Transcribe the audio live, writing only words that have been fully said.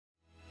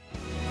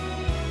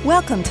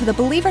Welcome to the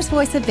Believer's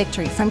Voice of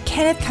Victory from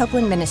Kenneth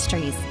Copeland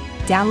Ministries.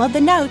 Download the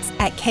notes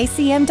at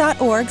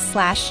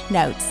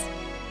kcm.org/notes.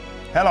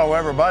 Hello,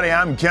 everybody.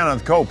 I'm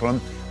Kenneth Copeland.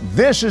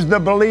 This is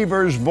the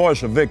Believer's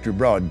Voice of Victory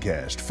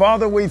broadcast.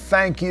 Father, we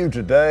thank you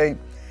today.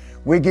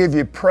 We give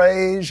you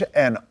praise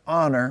and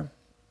honor.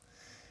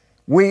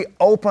 We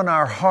open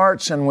our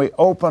hearts and we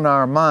open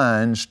our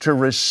minds to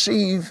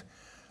receive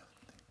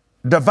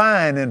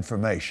divine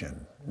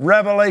information,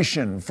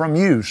 revelation from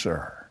you,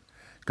 sir,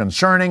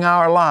 concerning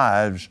our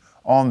lives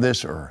on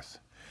this earth.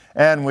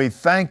 And we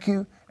thank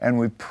you and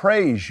we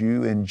praise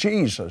you in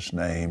Jesus'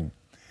 name.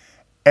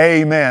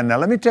 Amen. Now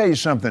let me tell you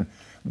something.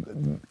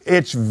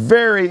 It's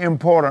very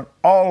important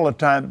all the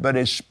time, but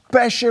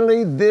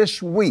especially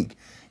this week.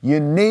 You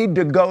need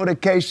to go to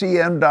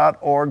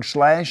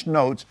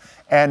kcm.org/notes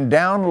and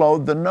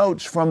download the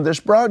notes from this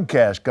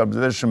broadcast.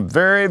 There's some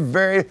very,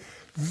 very,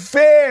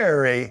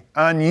 very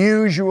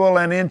unusual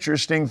and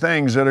interesting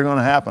things that are going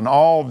to happen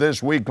all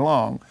this week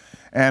long.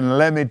 And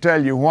let me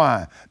tell you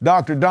why.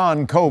 Dr.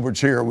 Don Colbert's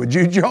here. Would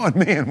you join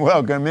me in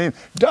welcoming him?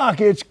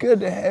 Doc, it's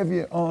good to have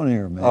you on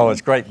here, man. Oh,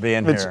 it's great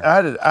being here.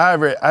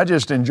 I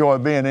just enjoy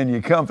being in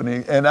your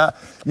company. And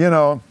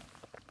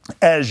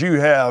as you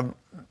have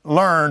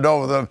learned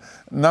over the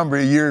number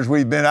of years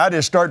we've been, I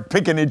just start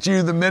picking at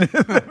you the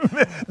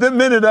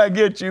minute I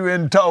get you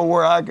in tow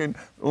where I can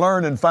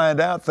learn and find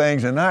out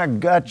things. And I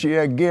got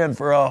you again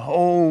for a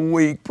whole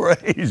week.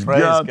 Praise God.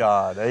 Praise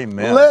God.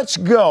 Amen. Let's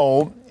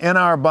go in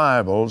our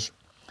Bibles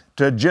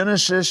to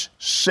Genesis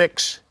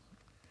 6,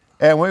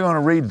 and we're going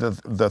to read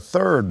the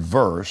third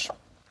verse,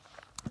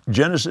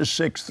 Genesis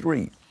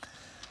 6:3.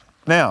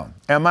 Now,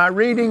 am I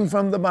reading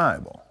from the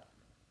Bible?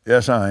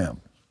 Yes, I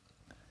am.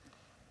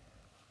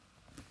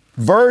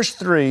 Verse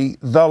 3,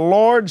 the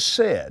Lord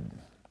said,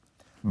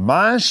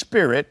 my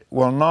spirit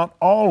will not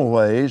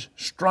always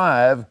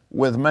strive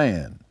with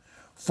man,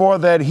 for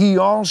that he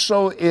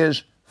also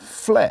is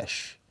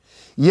flesh,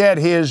 yet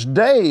his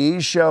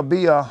days shall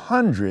be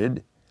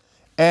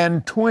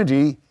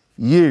 120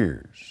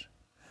 years.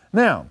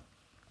 Now,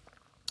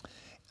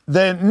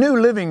 the New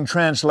Living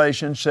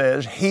Translation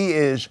says he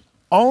is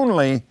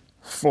only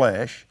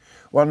flesh.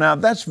 Well, now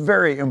that's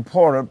very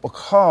important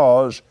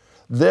because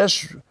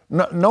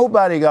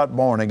nobody got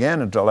born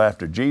again until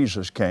after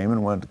Jesus came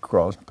and went to the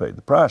cross and paid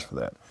the price for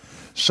that.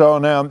 So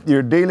now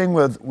you're dealing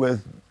with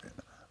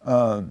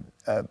a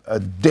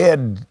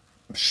dead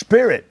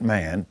spirit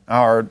man,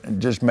 or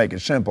just make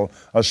it simple,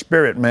 a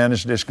spirit man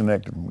is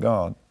disconnected from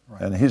God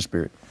and His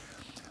Spirit.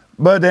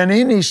 But then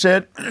he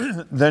said,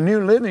 the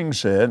New Living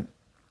said,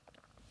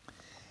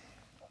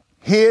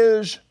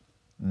 his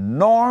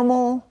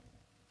normal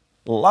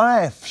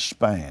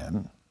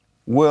lifespan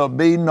will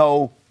be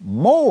no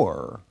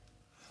more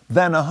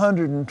than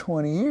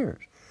 120 years.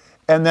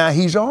 And now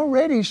he's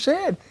already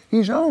said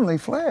he's only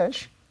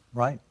flesh.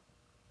 Right.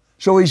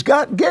 So he's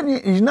not getting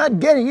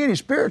any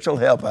spiritual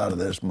help out of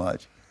this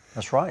much.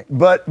 That's right.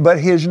 But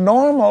his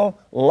normal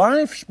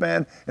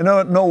lifespan,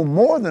 no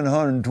more than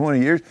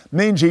 120 years,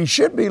 means he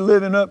should be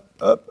living up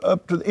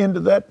to the end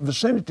of that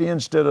vicinity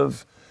instead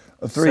of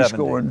 70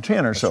 or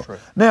 10 or so. True.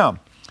 Now,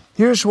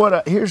 here's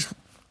what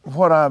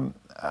I'm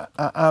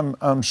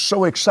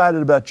so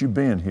excited about you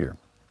being here.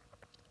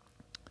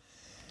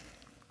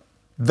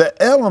 The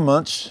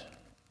elements,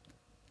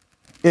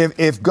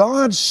 if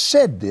God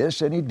said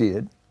this, and He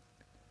did,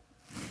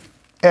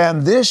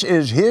 and this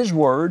is His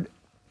Word,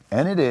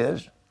 and it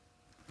is,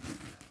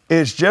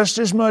 it's just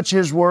as much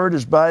His Word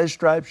as by His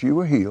stripes you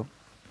were healed.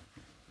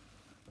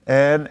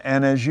 And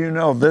as you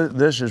know,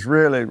 this has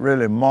really,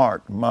 really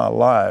marked my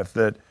life,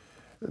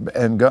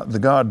 and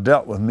God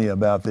dealt with me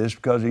about this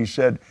because He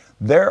said,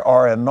 there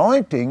are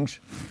anointings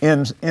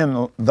in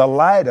the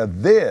light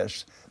of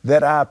this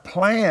that I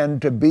plan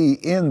to be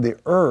in the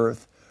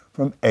earth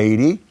from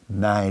 80,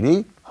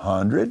 90,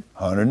 100,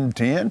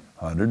 110,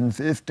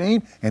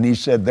 115. And He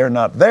said, they're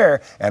not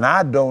there, and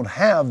I don't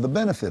have the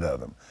benefit of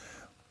them.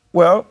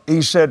 Well,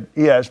 he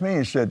asked me,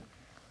 he said,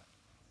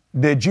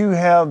 did you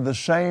have the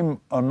same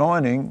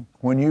anointing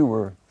when you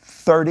were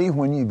 30,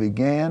 when you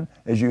began,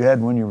 as you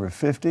had when you were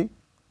 50?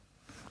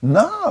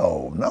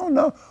 No.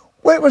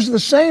 Well, it was the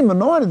same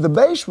anointing. The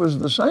base was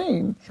the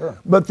same. Sure.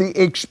 But the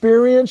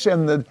experience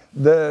and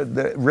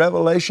the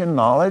revelation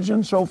knowledge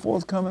and so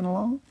forth coming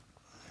along.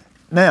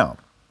 Now,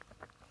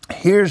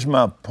 here's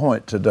my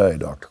point today,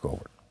 Dr.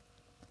 Colbert.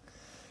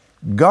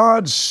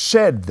 God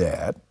said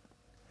that.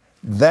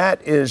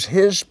 That is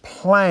His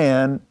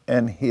plan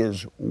and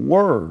His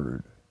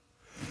Word.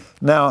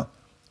 Now,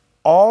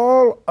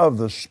 all of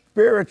the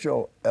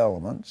spiritual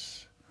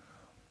elements,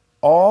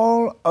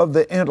 all of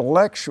the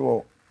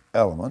intellectual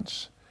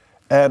elements,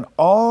 and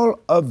all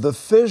of the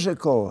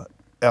physical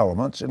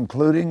elements,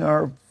 including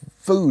our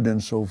food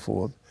and so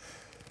forth,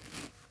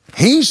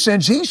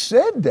 since He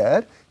said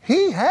that,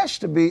 He has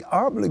to be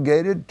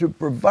obligated to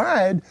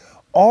provide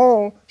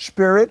all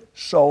spirit,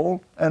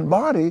 soul, and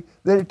body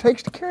that it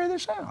takes to carry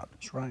this out.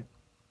 That's right.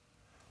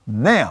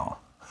 Now,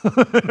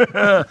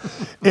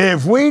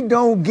 If we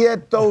don't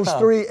get those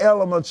three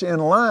elements in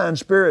line,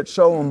 spirit,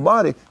 soul, and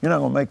body, you're not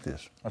going to make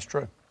this. That's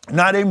true.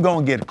 Not even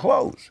going to get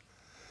close.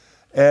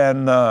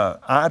 And I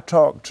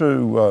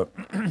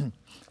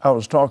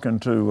was talking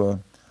to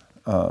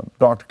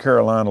Dr.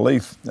 Carolina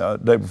Leaf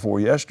day before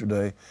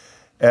yesterday,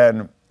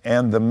 and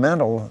the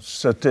mental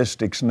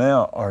statistics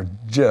now are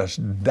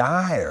just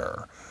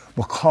dire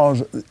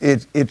because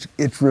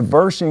it's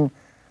reversing.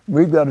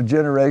 We've got a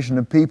generation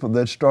of people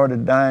that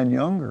started dying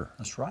younger.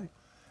 That's right.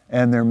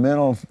 And their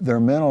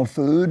mental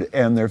food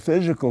and their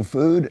physical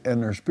food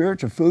and their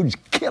spiritual food is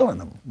killing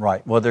them.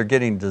 Right. Well, they're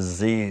getting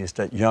diseased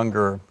at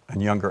younger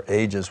and younger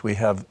ages. We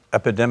have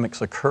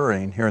epidemics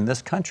occurring here in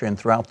this country and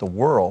throughout the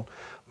world,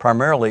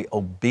 primarily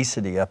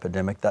obesity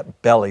epidemic,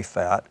 that belly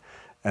fat,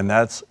 and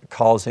that's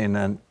causing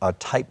a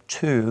type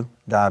 2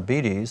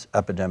 diabetes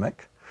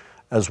epidemic,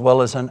 as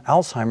well as an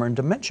Alzheimer and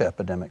dementia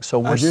epidemic. So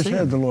we're seeing. I just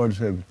had the Lord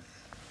say,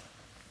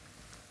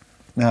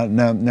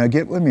 now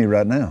get with me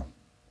right now.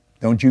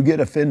 Don't you get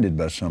offended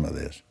by some of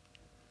this.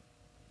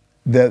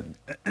 That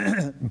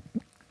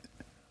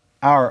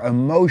our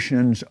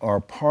emotions are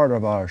part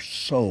of our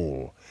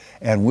soul,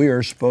 and we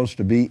are supposed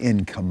to be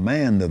in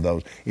command of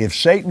those. If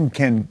Satan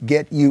can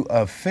get you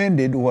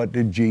offended, what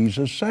did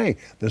Jesus say?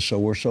 The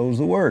sower sows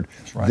the word.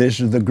 That's right.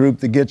 This is the group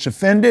that gets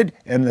offended,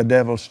 and the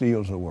devil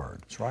steals the word.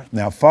 That's right.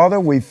 Now,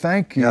 Father, we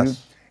thank you,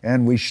 yes.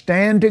 and we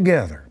stand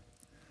together.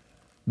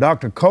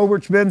 Dr.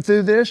 Colbert's been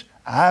through this,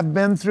 I've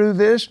been through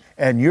this,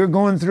 and you're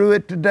going through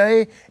it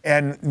today,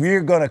 and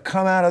you're going to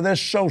come out of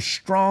this so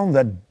strong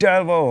the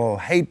devil will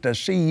hate to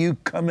see you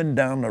coming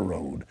down the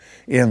road.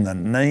 In the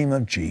name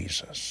of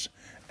Jesus,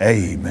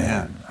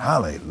 amen.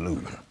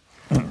 Hallelujah.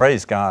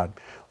 Praise God.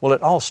 Well,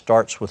 it all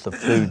starts with the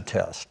food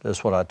test,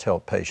 is what I tell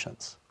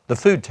patients. The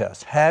food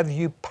test. Have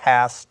you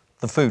passed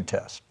the food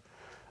test?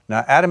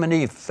 Now, Adam and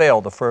Eve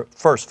failed the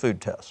first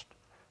food test,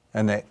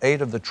 and they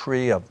ate of the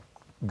tree of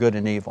good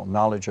and evil,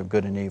 knowledge of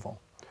good and evil.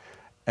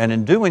 And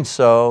in doing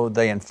so,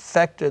 they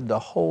infected the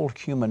whole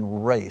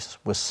human race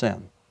with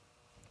sin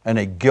and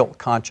a guilt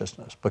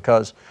consciousness,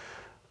 because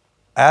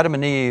Adam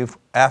and Eve,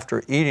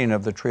 after eating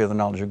of the tree of the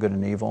knowledge of good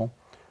and evil,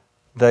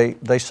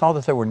 they saw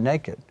that they were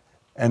naked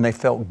and they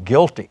felt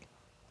guilty.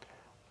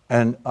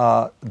 And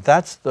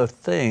that's the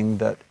thing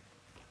that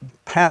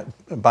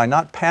by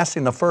not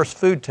passing the first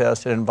food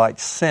test, it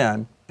invites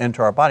sin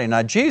into our body.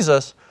 Now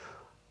Jesus,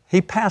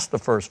 He passed the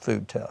first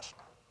food test.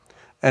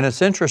 And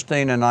it's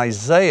interesting in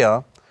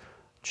Isaiah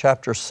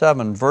chapter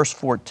 7, verse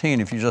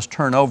 14, if you just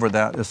turn over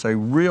that, it's a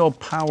real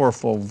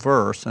powerful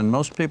verse, and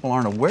most people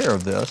aren't aware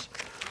of this,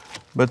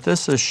 but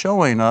this is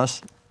showing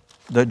us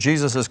that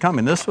Jesus is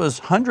coming. This was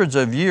hundreds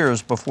of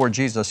years before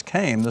Jesus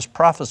came. This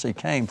prophecy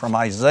came from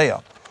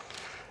Isaiah.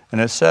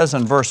 And it says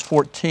in verse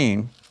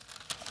 14,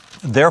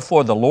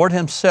 "Therefore the Lord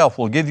Himself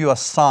will give you a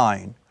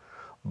sign.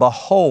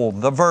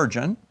 Behold, the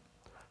virgin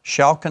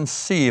shall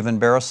conceive and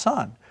bear a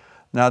son."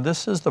 Now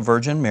this is the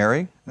Virgin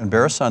Mary, and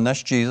bear a son,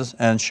 that's Jesus,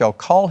 and shall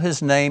call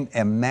His name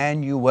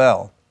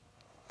Emmanuel.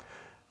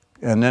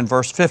 And then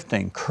verse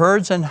 15,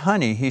 "Curds and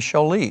honey He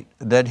shall eat,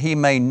 that He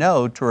may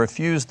know to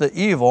refuse the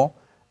evil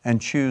and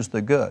choose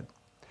the good."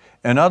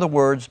 In other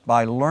words,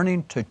 by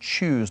learning to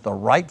choose the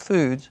right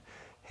foods,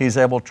 He's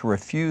able to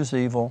refuse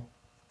evil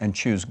and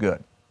choose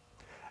good.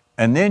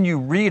 And then you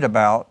read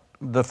about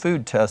the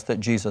food test that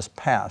Jesus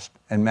passed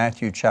in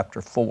Matthew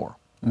chapter 4.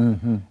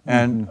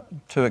 And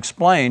to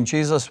explain,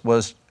 Jesus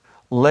was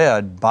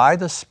led by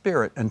the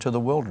Spirit into the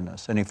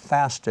wilderness, and He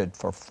fasted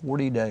for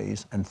 40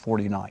 days and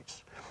 40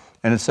 nights.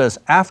 And it says,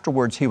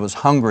 afterwards He was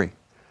hungry.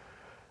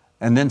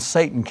 And then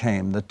Satan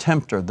came, the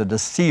tempter, the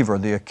deceiver,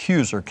 the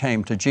accuser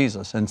came to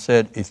Jesus and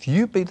said, "If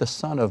you be the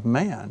Son of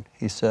Man,"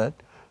 He said,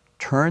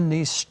 "turn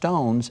these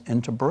stones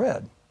into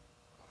bread."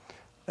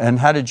 And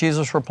how did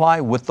Jesus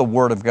reply? With the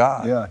Word of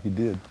God. Yeah, He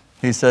did.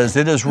 He says,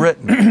 "It is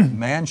written,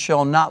 man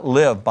shall not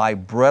live by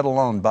bread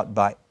alone, but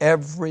by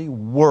every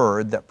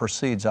word that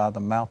proceeds out of the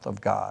mouth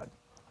of God."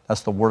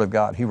 That's the Word of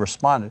God. He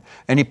responded,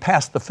 and He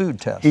passed the food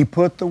test. He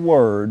put the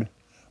Word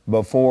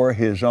before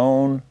His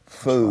own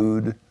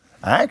food.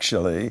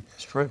 Actually,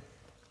 it's true.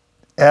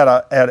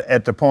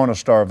 At the point of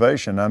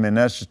starvation. I mean,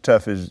 that's as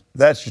tough as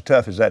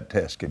that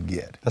test could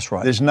get. That's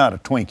right. This is not a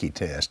Twinkie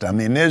test. I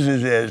mean, this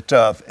is as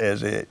tough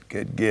as it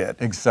could get.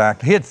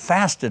 Exactly. He had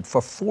fasted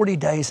for 40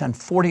 days and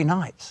 40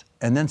 nights.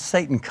 And then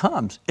Satan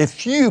comes.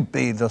 "If you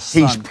be the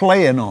Son." He's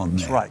playing on that.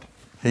 That's right.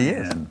 He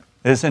is.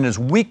 It's in His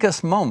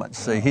weakest moments.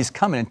 See, He's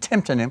coming and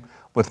tempting him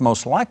with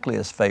most likely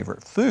His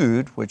favorite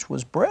food, which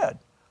was bread.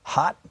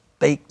 Hot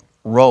baked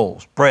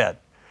rolls, bread.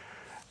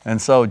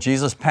 And so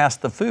Jesus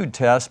passed the food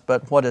test,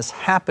 but what is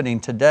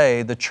happening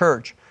today, the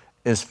church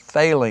is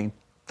failing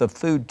the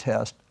food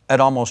test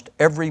at almost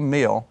every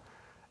meal.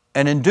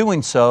 And in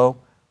doing so,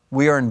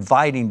 we are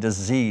inviting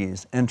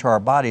disease into our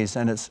bodies.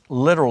 And it's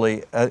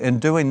literally, in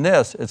doing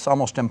this, it's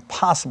almost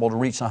impossible to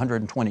reach the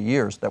 120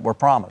 years that we're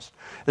promised.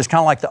 It's kind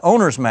of like the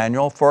owner's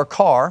manual for a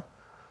car.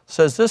 It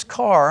says this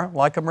car,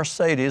 like a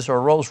Mercedes or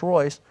a Rolls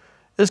Royce,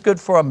 is good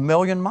for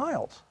 1,000,000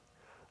 miles.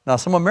 Now,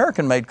 some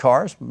American-made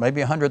cars, maybe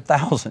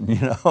 100,000,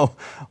 you know,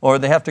 or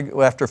they have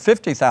to, after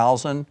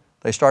 50,000,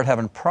 they start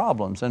having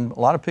problems. And a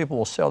lot of people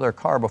will sell their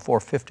car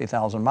before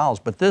 50,000 miles.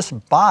 But this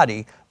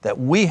body that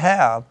we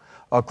have,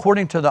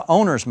 according to the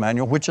owner's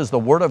manual, which is the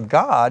Word of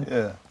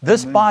God,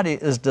 this body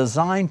is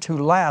designed to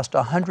last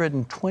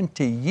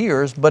 120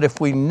 years. But if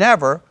we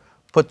never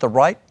put the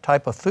right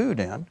type of food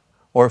in,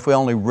 or if we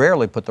only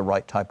rarely put the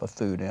right type of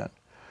food in,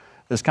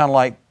 it's kind of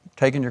like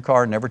taking your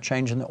car, never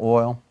changing the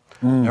oil,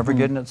 never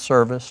getting it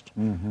serviced,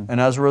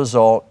 and as a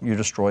result, you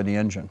destroy the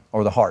engine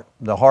or the heart.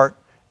 The heart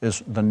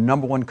is the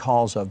 #1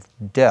 cause of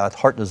death,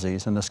 heart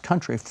disease in this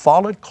country,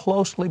 followed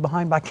closely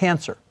behind by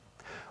cancer.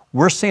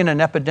 We're seeing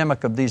an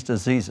epidemic of these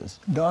diseases.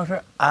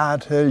 Doctor, I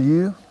tell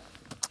you,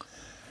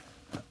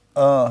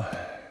 I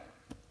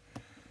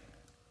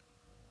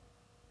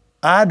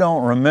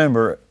don't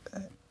remember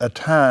a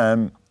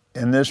time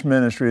in this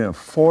ministry in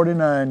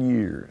 49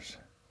 years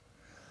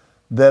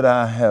that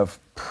I have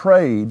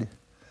prayed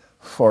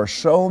for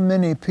so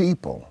many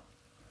people.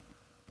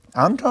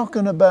 I'm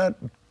talking about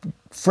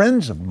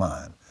friends of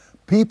mine,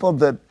 people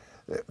that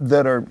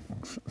are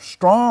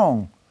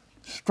strong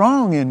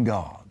in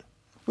God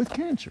with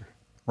cancer.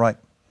 Right.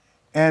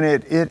 And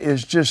it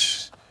is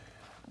just,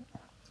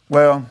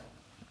 well,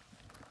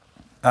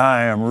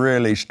 I am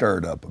really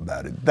stirred up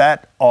about it.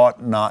 That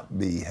ought not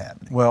be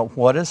happening. Well,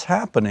 what is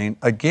happening,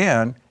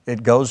 again,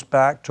 it goes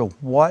back to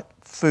what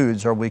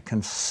foods are we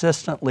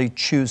consistently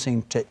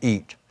choosing to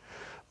eat?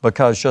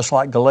 Because just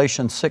like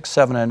Galatians 6,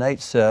 7, and 8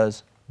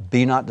 says,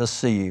 be not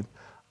deceived,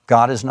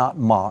 God is not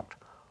mocked.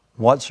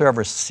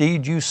 Whatsoever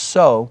seed you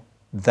sow,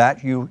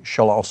 that you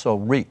shall also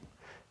reap.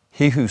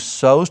 He who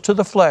sows to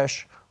the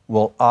flesh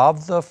will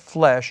of the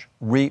flesh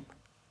reap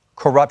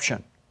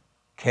corruption,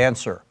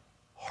 cancer,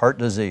 heart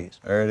disease,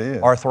 there it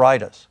is,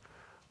 arthritis.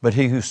 But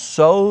he who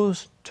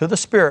sows to the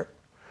Spirit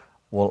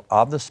will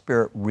of the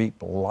Spirit reap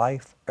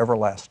life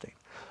everlasting.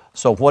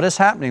 So what is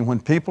happening when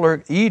people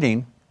are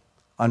eating,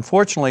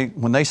 unfortunately,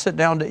 when they sit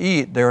down to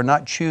eat, they are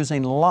not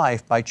choosing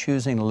life by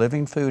choosing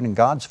living food and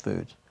God's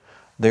foods.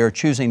 They are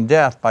choosing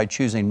death by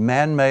choosing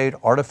man-made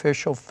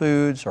artificial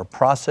foods or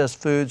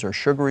processed foods or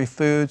sugary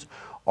foods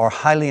or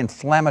highly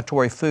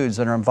inflammatory foods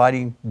that are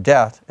inviting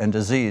death and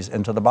disease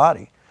into the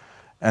body.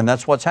 And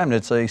that's what's happening.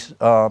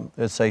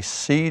 It's a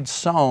seed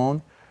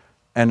sown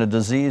and a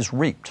disease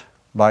reaped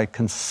by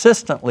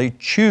consistently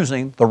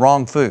choosing the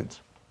wrong foods.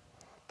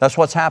 That's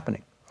what's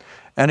happening.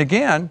 And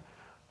again,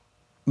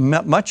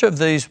 much of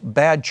these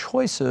bad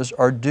choices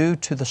are due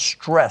to the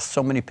stress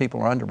so many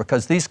people are under,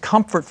 because these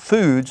comfort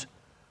foods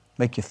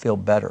make you feel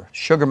better.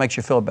 Sugar makes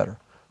you feel better.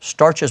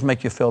 Starches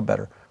make you feel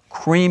better.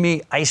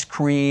 Creamy ice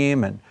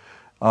cream and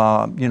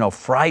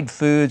fried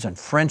foods and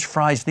French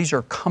fries, these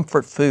are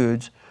comfort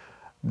foods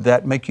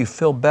that make you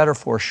feel better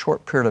for a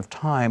short period of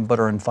time, but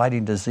are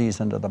inviting disease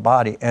into the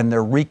body, and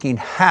they're wreaking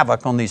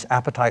havoc on these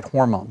appetite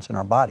hormones in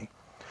our body.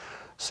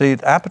 See,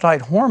 the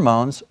appetite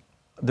hormones,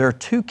 there are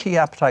 2 key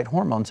appetite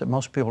hormones that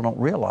most people don't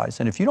realize,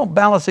 and if you don't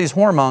balance these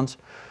hormones,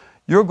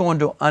 you're going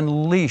to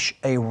unleash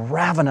a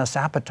ravenous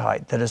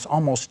appetite that is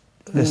almost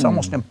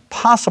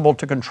impossible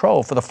to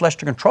control, for the flesh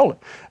to control it.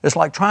 It's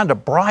like trying to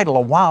bridle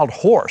a wild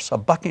horse, a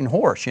bucking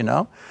horse, you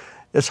know.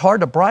 It's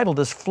hard to bridle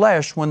this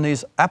flesh when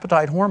these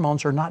appetite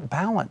hormones are not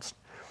balanced.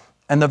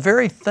 And the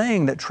very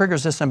thing that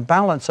triggers this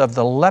imbalance of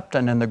the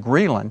leptin and the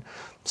ghrelin,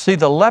 see,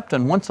 the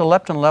leptin, once the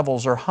leptin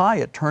levels are high,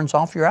 it turns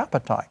off your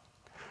appetite.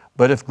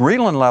 But if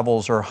ghrelin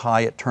levels are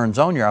high, it turns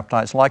on your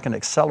appetite. It's like an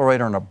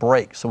accelerator and a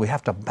brake. So we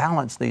have to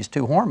balance these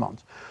 2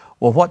 hormones.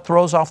 Well, what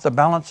throws off the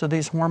balance of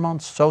these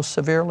hormones so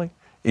severely?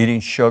 Eating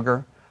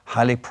sugar,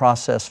 highly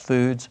processed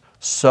foods,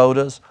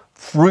 sodas,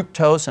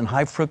 fructose and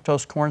high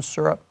fructose corn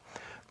syrup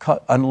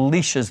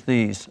unleashes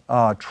these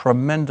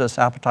tremendous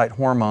appetite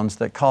hormones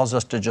that cause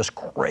us to just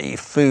crave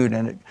food,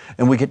 and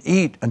we could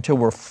eat until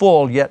we're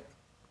full, yet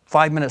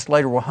 5 minutes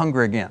later we're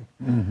hungry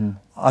again.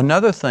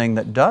 Another thing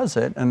that does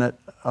it, and that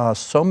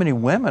so many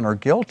women are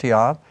guilty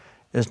of,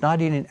 is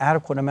not eating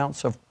adequate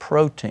amounts of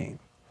protein.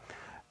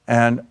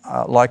 And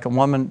like a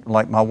woman,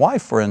 like my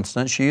wife, for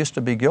instance, she used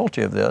to be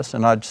guilty of this,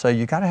 and I'd say,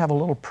 you got to have a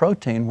little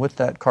protein with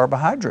that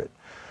carbohydrate.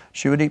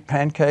 She would eat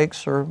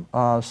pancakes or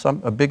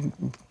a big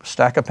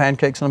stack of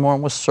pancakes in the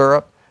morning with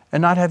syrup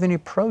and not have any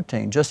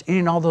protein. Just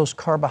eating all those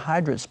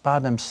carbohydrates by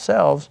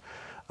themselves,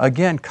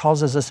 again,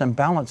 causes this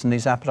imbalance in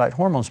these appetite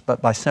hormones.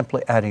 But by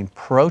simply adding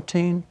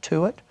protein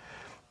to it,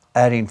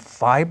 adding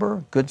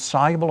fiber, good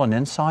soluble and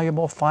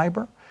insoluble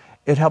fiber,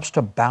 it helps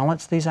to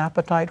balance these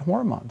appetite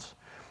hormones.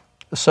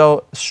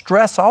 So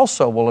stress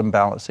also will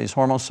imbalance these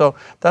hormones. So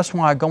that's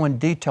why I go in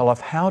detail of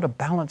how to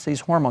balance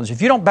these hormones.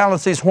 If you don't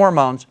balance these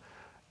hormones,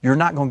 you're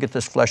not going to get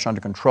this flesh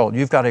under control.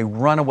 You've got a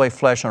runaway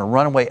flesh and a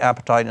runaway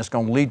appetite, and it's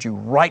going to lead you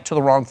right to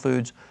the wrong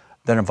foods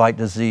that invite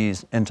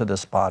disease into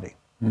this body.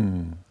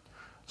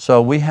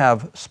 So we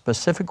have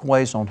specific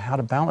ways on how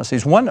to balance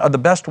these. One of the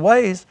best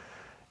ways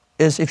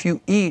is if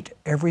you eat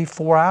every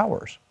 4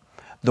 hours.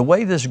 The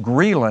way this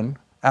ghrelin,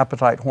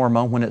 appetite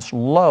hormone, when it's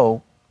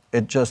low,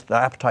 the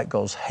appetite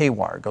goes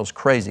haywire, goes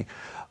crazy.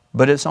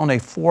 But it's on a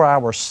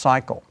 4-hour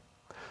cycle.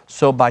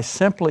 So by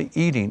simply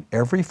eating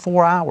every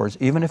 4 hours,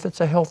 even if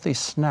it's a healthy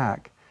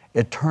snack,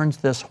 it turns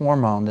this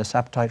hormone, this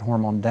appetite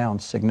hormone, down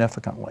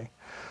significantly.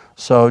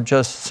 So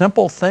just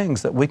simple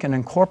things that we can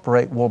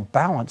incorporate will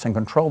balance and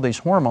control these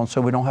hormones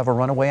so we don't have a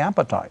runaway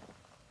appetite.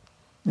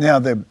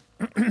 Now,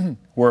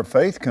 where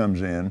faith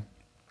comes in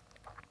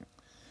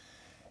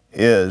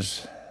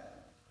is,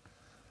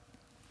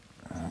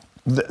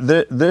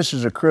 this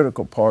is a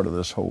critical part of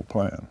this whole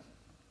plan.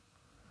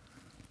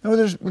 You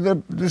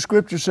know, the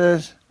scripture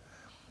says,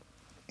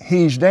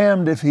 he's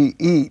damned if he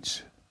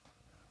eats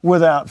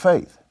without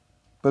faith,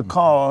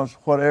 because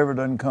whatever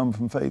doesn't come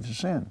from faith is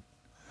sin.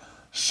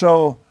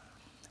 So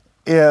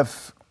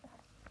if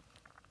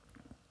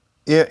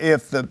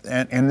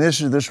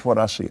this is what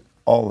I see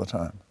all the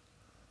time.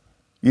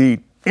 You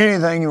eat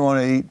anything you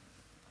want to eat,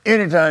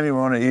 anytime you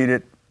want to eat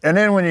it, and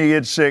then when you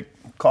get sick,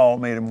 call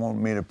me and want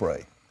me to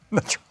pray.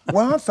 That's right.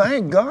 Well,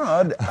 thank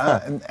God,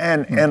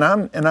 and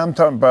I'm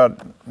talking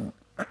about,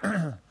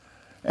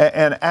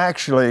 and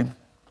actually,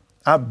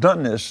 I've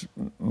done this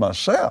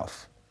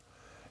myself,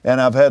 and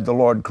I've had the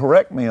Lord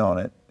correct me on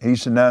it. He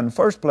said, now in the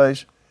first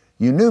place,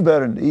 you knew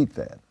better than to eat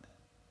that,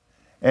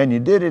 and you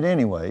did it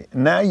anyway.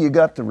 Now you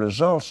got the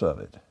results of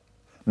it.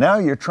 Now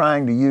you're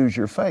trying to use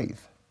your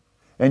faith,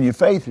 and your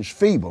faith is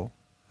feeble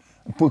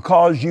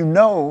because you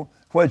know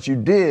what you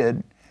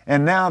did,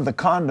 and now the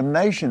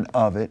condemnation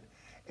of it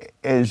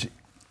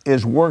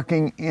is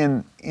working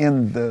in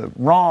the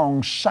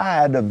wrong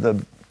side of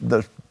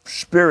the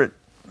spirit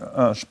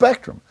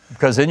spectrum.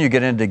 Because then you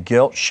get into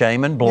guilt,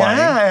 shame, and blame,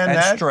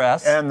 and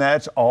stress. And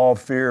that's all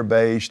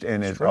fear-based,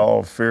 and it's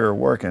all fear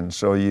working.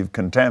 So you've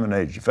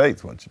contaminated your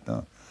faith, what you've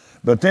done.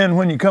 But then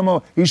when you come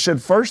over, he said,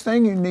 first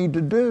thing you need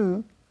to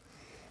do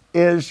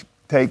is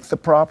take the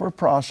proper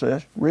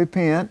process,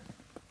 repent,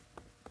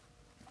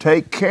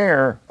 take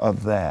care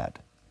of that,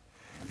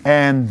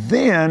 and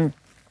then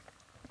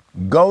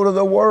go to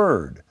the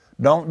Word.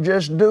 Don't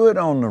just do it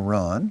on the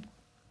run.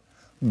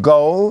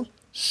 Go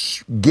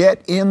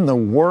get in the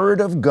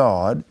Word of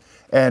God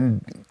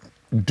and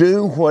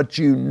do what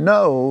you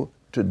know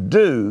to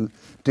do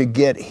to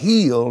get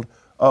healed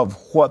of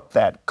what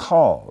that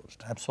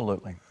caused.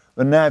 Absolutely.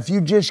 But now if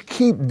you just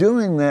keep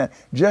doing that,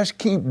 just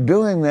keep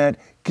doing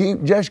that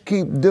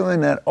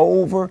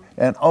over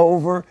and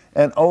over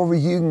and over,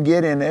 you can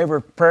get in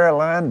every prayer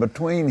line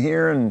between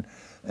here and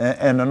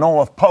the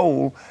North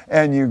Pole,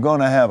 and you're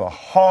going to have a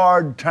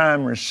hard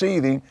time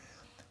receiving,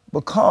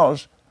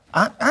 because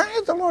I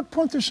had the Lord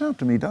point this out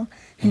to me, Doc.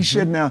 He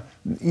said, now,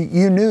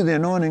 you knew the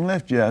anointing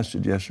left you. I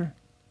said, yes, sir.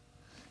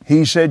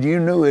 He said, you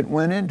knew it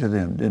went into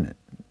them, didn't it?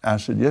 I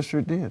said, yes, sir,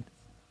 it did.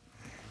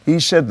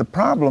 He said, the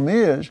problem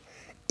is,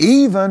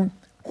 even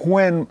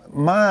when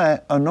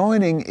my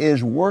anointing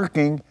is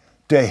working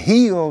to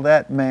heal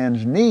that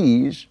man's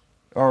knees,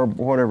 or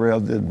whatever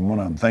else, the one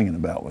I'm thinking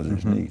about was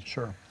his knees.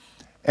 Sure.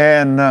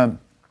 And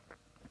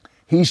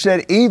he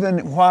said,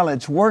 even while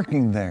it's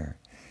working there,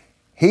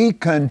 he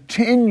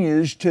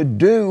continues to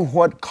do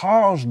what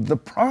caused the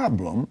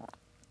problem.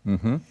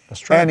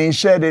 That's right. And he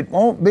said it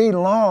won't be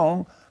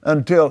long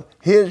until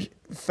his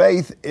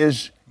faith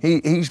is,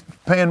 he's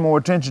paying more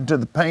attention to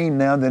the pain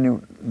now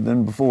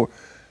than before.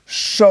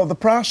 So the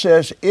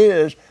process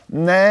is,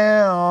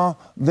 now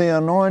the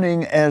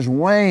anointing has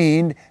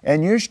waned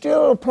and you're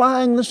still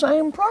applying the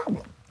same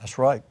problem. That's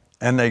right.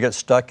 And they get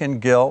stuck in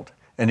guilt.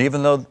 And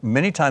even though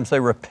many times they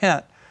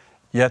repent,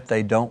 yet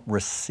they don't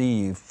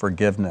receive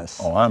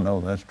forgiveness. Oh, I know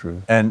that's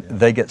true. And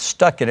they get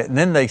stuck in it. And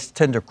then they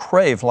tend to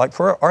crave, like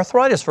for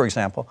arthritis, for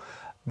example,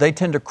 they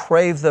tend to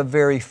crave the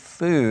very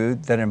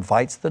food that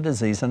invites the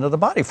disease into the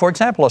body. For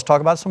example, let's talk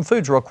about some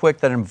foods real quick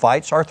that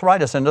invites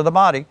arthritis into the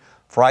body,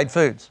 fried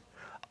foods.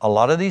 A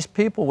lot of these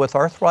people with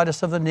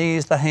arthritis of the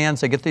knees, the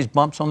hands, they get these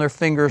bumps on their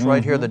fingers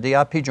right here, the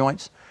DIP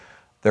joints.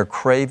 They're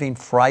craving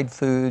fried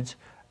foods.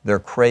 They're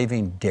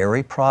craving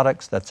dairy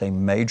products. That's a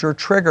major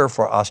trigger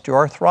for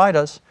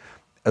osteoarthritis,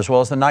 as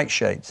well as the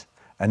nightshades.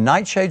 And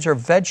nightshades are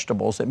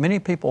vegetables that many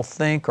people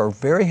think are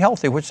very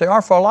healthy, which they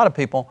are for a lot of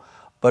people.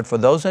 But for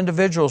those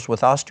individuals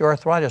with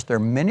osteoarthritis, they're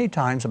many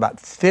times, about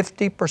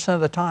 50% of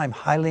the time,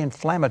 highly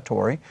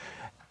inflammatory,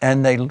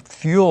 and they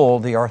fuel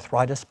the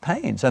arthritis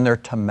pains. And they're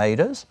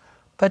tomatoes,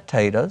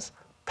 potatoes,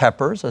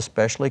 peppers,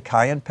 especially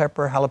cayenne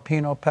pepper,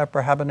 jalapeno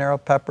pepper, habanero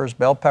peppers,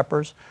 bell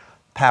peppers,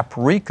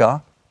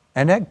 paprika,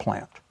 and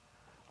eggplant.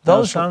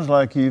 Those sounds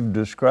like you've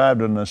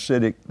described an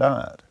acidic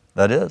diet.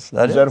 That is. Is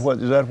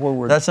that where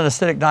we're? That's an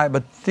acidic diet,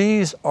 but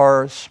these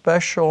are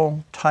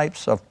special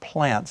types of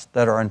plants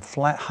that are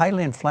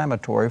highly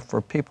inflammatory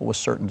for people with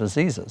certain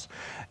diseases.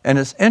 And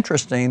it's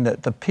interesting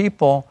that the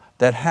people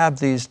that have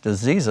these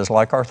diseases,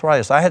 like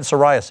arthritis, I had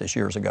psoriasis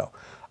years ago.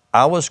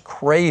 I was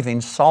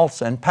craving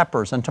salsa and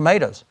peppers and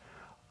tomatoes.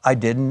 I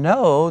didn't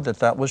know that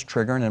that was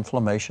triggering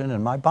inflammation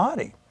in my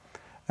body.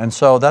 And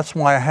so that's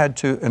why I had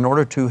to, in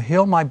order to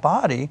heal my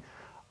body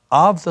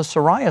of the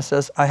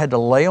psoriasis, I had to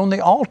lay on the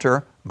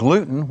altar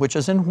gluten, which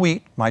is in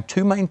wheat. My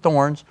two main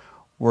thorns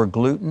were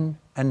gluten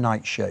and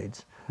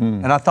nightshades.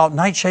 And I thought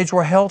nightshades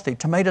were healthy.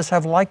 Tomatoes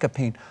have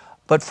lycopene.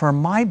 But for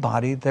my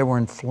body, they were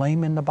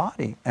inflaming the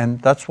body. And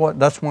that's why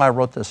I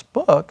wrote this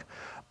book,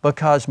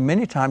 because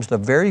many times the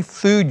very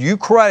food you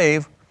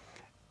crave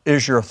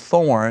is your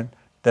thorn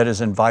that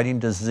is inviting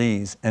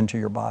disease into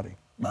your body.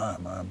 My.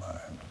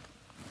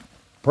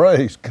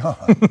 Praise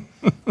God.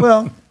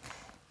 Well,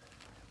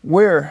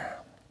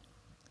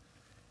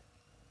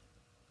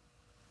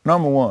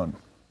 number one,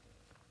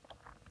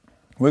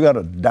 we got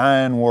a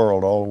dying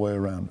world all the way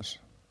around us.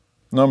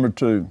 Number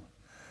two,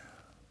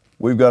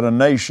 we've got a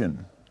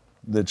nation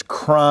that's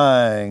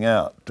crying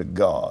out to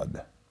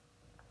God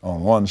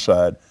on one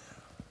side.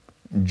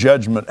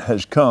 Judgment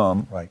has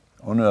come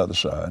on the other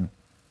side.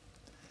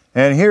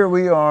 And here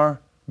we are,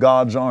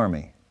 God's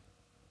army,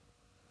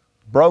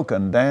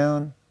 broken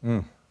down,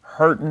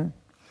 hurting.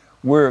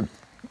 We're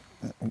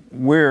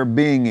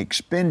being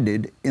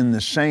expended in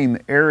the same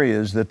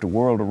areas that the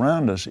world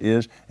around us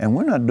is, and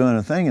we're not doing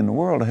a thing in the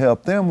world to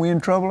help them. We're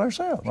in trouble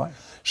ourselves. Right.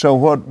 So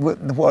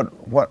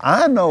what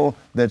I know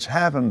that's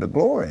happened to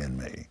Gloria and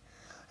me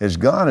is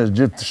God has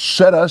just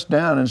set us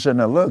down and said,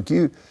 now look,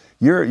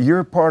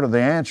 you're part of the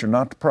answer,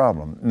 not the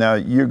problem. Now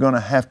you're going to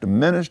have to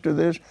minister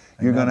this. Amen.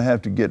 You're going to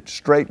have to get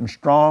straight and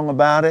strong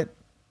about it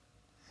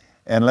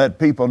and let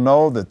people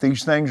know that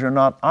these things are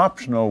not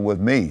optional with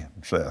me,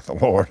 saith the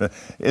Lord.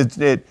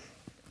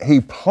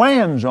 He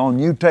plans on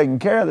you taking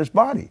care of this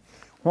body.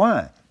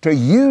 Why? To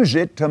use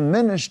it to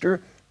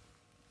minister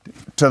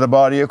to the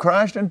body of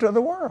Christ and to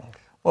the world.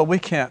 Well, we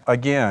can't,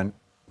 again,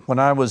 when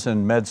I was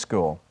in med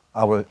school,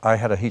 I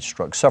had a heat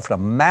stroke, suffered a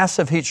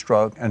massive heat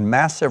stroke and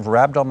massive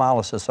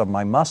rhabdomyolysis of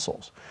my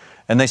muscles.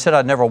 And they said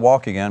I'd never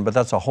walk again, but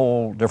that's a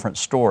whole different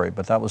story.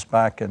 But that was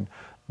back in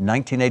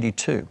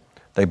 1982.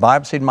 They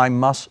biopsied my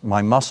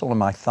muscle in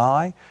my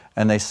thigh,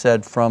 and they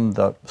said from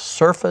the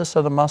surface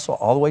of the muscle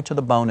all the way to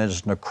the bone, it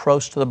is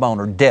necrosed to the bone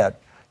or dead.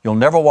 You'll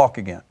never walk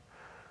again.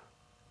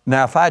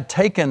 Now, if I had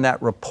taken that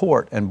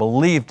report and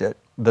believed it,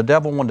 the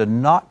devil wanted to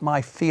knock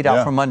my feet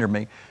out from under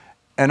me,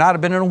 and I'd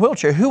have been in a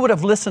wheelchair. Who would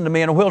have listened to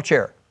me in a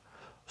wheelchair?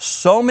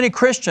 So many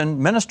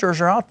Christian ministers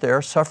are out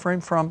there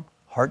suffering from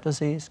heart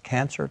disease,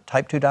 cancer,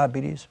 type 2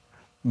 diabetes,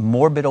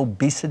 morbid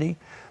obesity,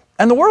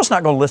 and the world's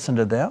not going to listen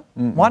to them.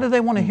 Why do they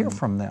want to hear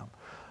from them?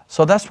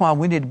 So that's why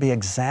we need to be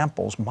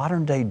examples,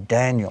 modern-day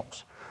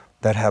Daniels,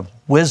 that have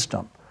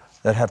wisdom,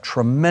 that have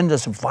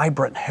tremendous,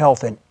 vibrant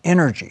health and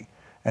energy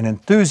and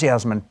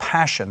enthusiasm and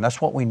passion.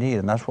 That's what we need,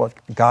 and that's what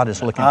God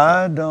is looking for.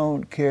 I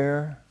don't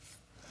care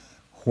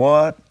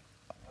what,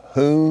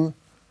 who,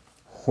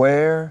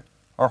 where,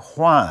 or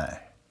why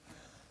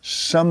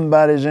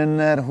somebody's in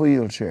that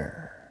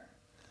wheelchair.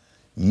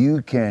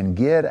 You can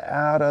get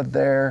out of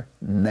there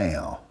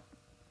now.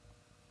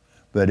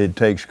 But it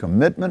takes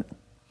commitment.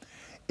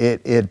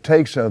 It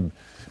takes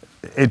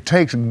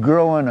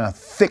growing a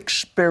thick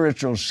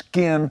spiritual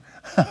skin.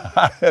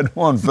 I had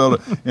one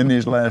fellow in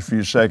these last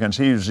few seconds,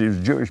 he was a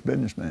Jewish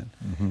businessman.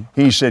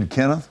 He said,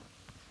 Kenneth,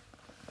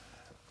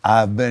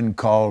 I've been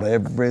called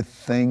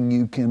everything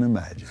you can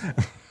imagine.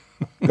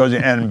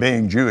 And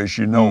being Jewish,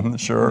 you know,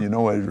 you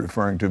know what he's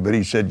referring to. But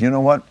he said, you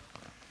know what?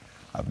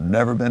 I've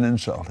never been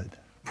insulted.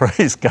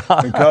 Praise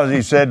God. Because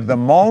he said, the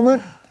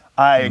moment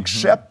I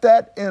accept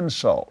that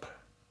insult,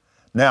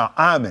 now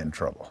I'm in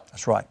trouble.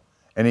 That's right.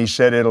 And he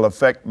said, it'll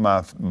affect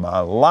my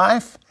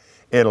life,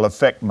 it'll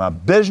affect my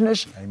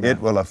business, it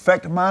will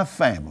affect my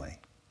family.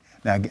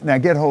 Now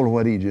get hold of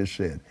what he just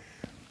said.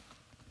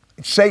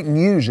 Satan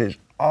uses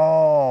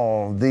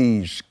all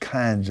these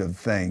kinds of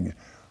things.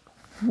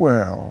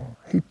 Well,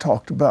 he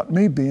talked about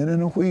me being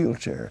in a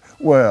wheelchair.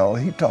 Well,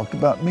 he talked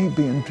about me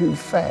being too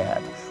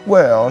fat.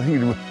 Well,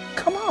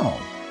 come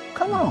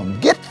on,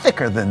 get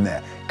thicker than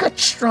that, get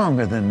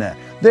stronger than that.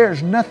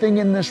 There's nothing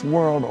in this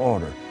world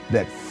order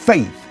that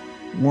faith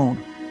won't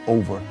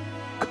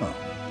overcome.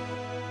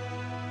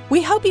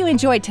 We hope you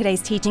enjoyed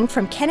today's teaching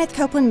from Kenneth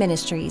Copeland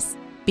Ministries.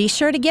 Be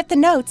sure to get the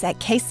notes at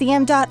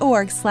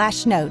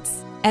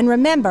kcm.org/notes. And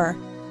remember,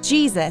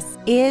 Jesus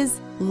is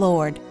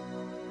Lord.